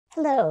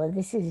Hello,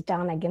 this is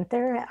Donna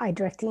Ginther. I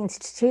direct the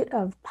Institute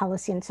of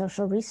Policy and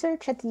Social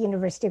Research at the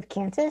University of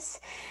Kansas.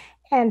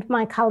 And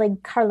my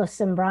colleague Carlos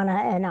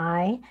Zambrana and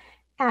I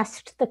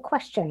asked the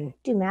question,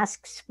 do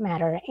masks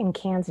matter in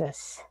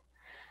Kansas?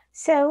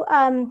 So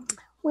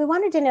we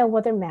wanted to know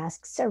whether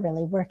masks are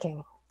really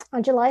working.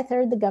 On July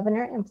 3rd, the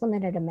governor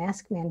implemented a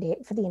mask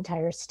mandate for the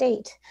entire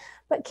state,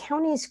 but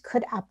counties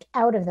could opt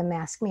out of the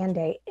mask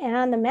mandate. And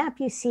on the map,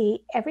 you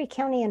see every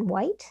county in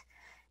white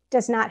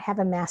does not have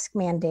a mask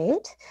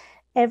mandate.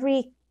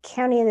 Every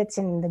county that's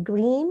in the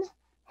green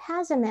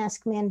has a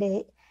mask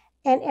mandate,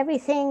 and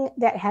everything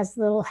that has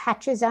little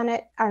hatches on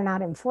it are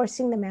not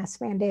enforcing the mask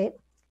mandate.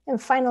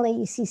 And finally,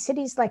 you see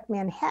cities like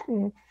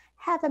Manhattan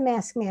have a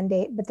mask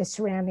mandate, but the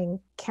surrounding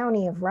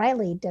county of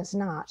Riley does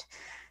not.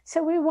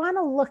 So we want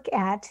to look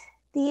at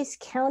these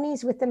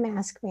counties with the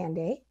mask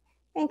mandate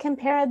and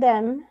compare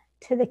them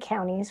to the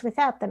counties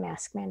without the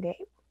mask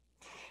mandate.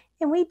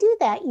 And we do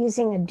that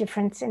using a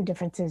difference in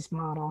differences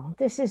model.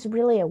 This is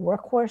really a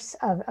workhorse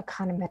of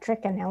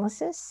econometric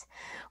analysis.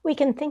 We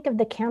can think of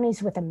the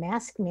counties with a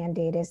mask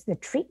mandate as the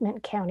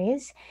treatment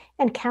counties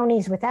and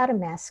counties without a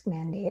mask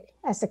mandate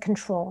as the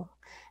control.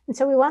 And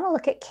so we want to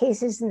look at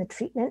cases in the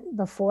treatment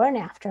before and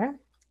after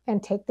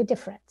and take the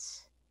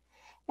difference.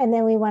 And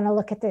then we want to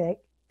look at the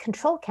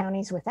control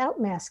counties without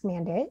mask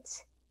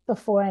mandates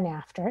before and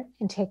after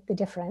and take the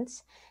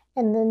difference.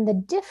 And then the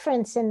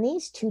difference in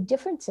these two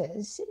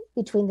differences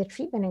between the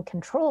treatment and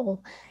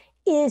control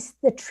is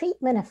the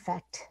treatment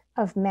effect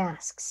of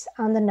masks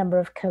on the number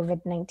of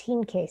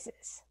COVID-19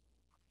 cases.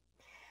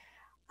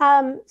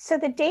 So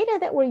the data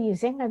that we're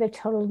using are the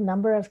total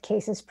number of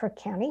cases per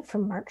county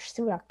from March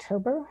through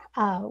October.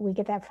 We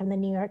get that from the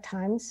New York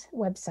Times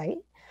website,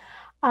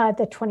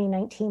 the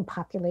 2019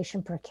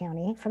 population per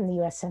county from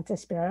the US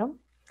Census Bureau,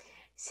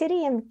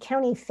 city and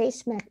county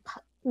face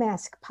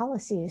mask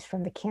policies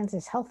from the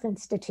Kansas Health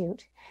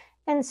Institute,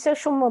 and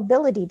social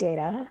mobility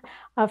data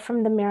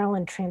from the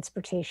Maryland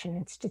Transportation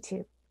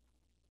Institute.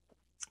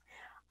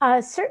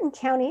 Certain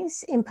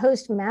counties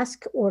imposed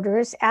mask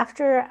orders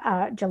after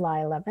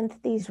July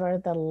 11th. These were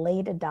the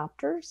late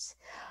adopters.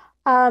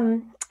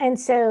 And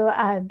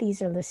so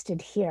these are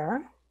listed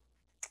here.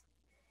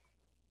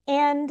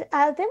 And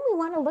then we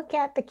want to look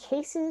at the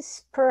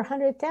cases per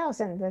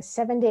 100,000, the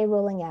 7-day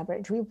rolling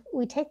average.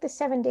 We take the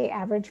 7-day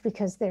average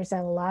because there's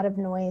a lot of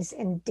noise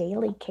in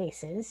daily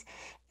cases,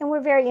 and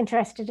we're very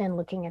interested in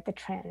looking at the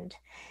trend.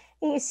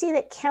 And you see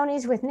that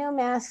counties with no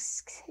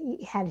masks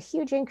had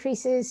huge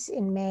increases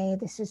in May.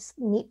 This is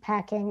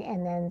meatpacking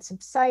and then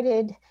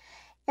subsided.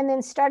 And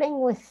then starting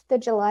with the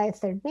July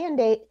 3rd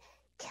mandate,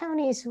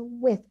 counties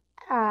with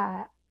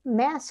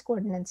mask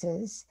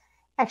ordinances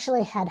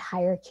actually had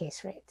higher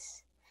case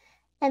rates.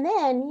 And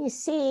then you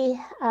see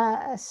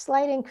a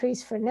slight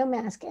increase for no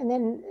mask. And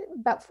then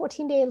about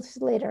 14 days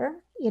later,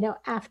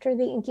 after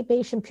the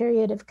incubation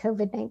period of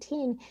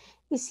COVID-19,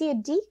 you see a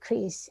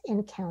decrease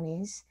in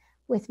counties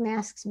with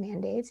masks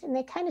mandates, and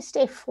they kind of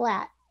stay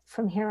flat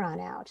from here on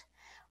out.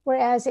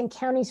 Whereas in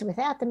counties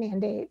without the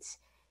mandates,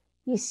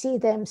 you see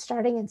them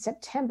starting in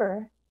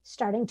September,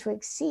 starting to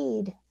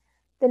exceed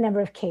the number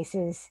of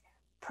cases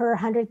per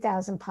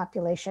 100,000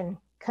 population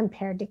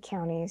compared to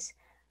counties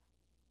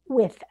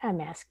with a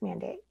mask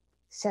mandate.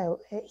 So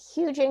a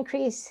huge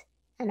increase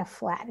and a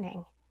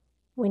flattening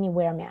when you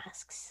wear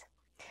masks.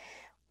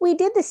 We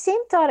did the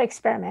same thought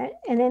experiment,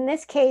 and in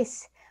this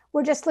case,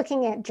 we're just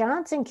looking at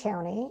Johnson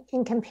County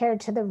and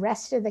compared to the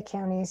rest of the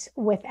counties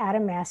without a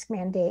mask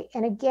mandate.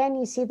 And again,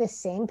 you see the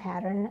same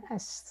pattern,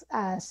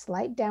 a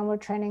slight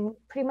downward trending,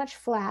 pretty much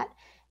flat,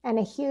 and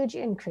a huge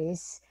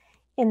increase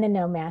in the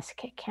no mask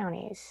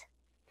counties.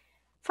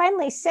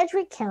 Finally,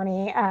 Sedgwick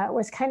County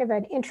was kind of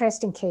an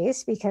interesting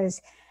case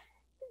because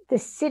the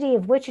city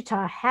of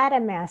Wichita had a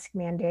mask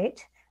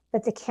mandate,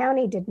 but the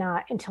county did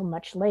not until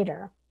much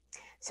later.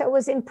 So it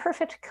was in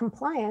perfect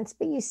compliance,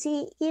 but you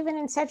see, even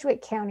in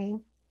Sedgwick County,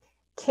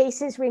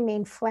 cases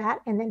remained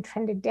flat and then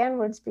trended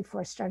downwards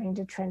before starting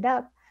to trend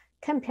up,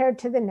 compared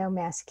to the no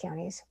mask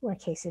counties where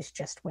cases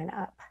just went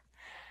up.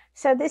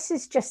 So this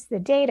is just the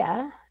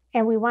data,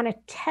 and we want to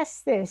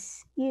test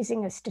this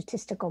using a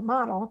statistical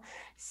model.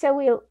 So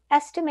we'll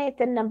estimate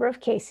the number of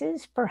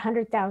cases per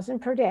 100,000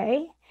 per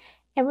day,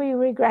 and we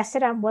regress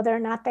it on whether or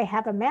not they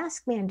have a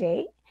mask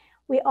mandate.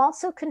 We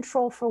also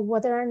control for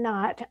whether or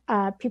not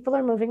people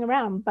are moving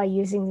around by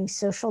using these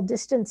social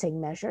distancing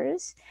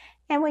measures,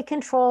 and we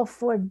control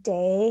for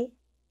day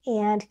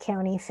and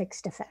county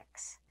fixed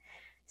effects.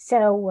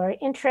 So we're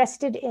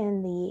interested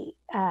in the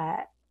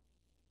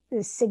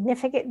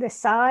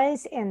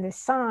size and the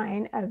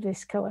sign of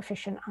this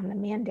coefficient on the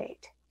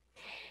mandate.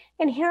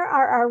 And here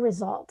are our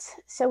results.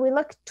 So we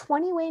look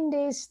 21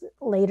 days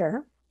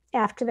later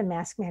after the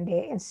mask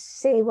mandate and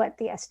see what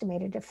the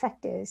estimated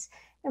effect is.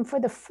 And for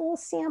the full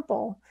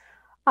sample,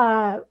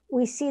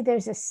 we see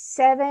there's a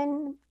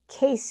 7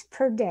 case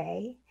per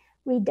day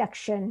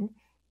reduction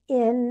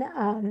in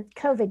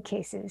COVID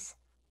cases.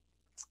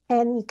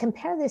 And you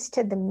compare this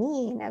to the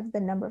mean of the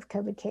number of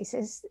COVID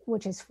cases,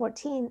 which is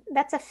 14,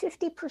 that's a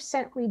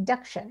 50%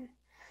 reduction.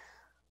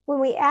 When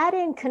we add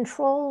in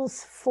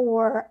controls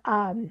for,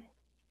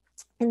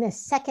 in the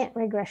second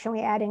regression,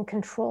 we add in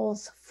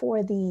controls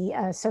for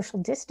the social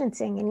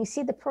distancing, and you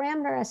see the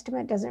parameter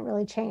estimate doesn't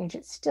really change.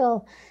 It's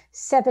still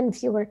 7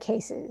 fewer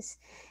cases.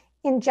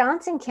 In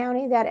Johnson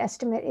County, that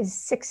estimate is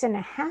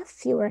 6.5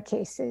 fewer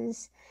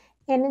cases.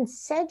 And in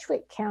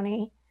Sedgwick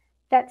County,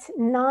 that's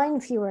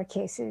 9 fewer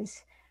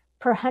cases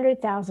per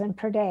 100,000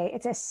 per day.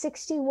 It's a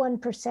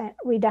 61%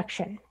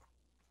 reduction.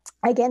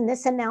 Again,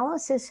 this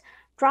analysis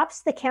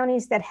drops the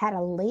counties that had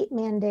a late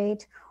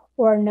mandate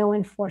or no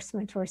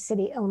enforcement or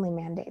city-only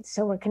mandates.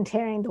 So we're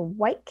comparing the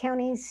white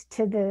counties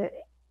to the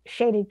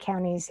shaded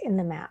counties in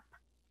the map.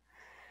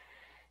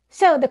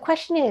 So the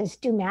question is,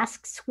 do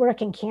masks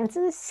work in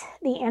Kansas?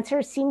 The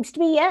answer seems to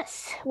be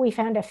yes. We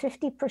found a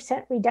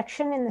 50%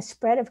 reduction in the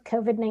spread of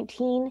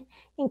COVID-19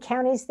 in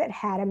counties that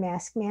had a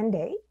mask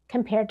mandate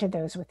compared to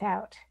those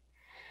without.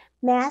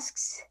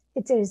 Masks,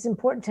 it is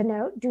important to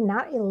note, do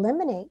not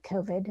eliminate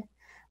COVID,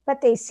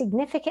 but they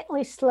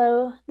significantly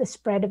slow the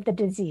spread of the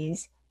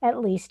disease,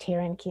 at least here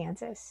in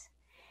Kansas.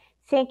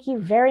 Thank you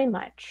very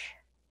much.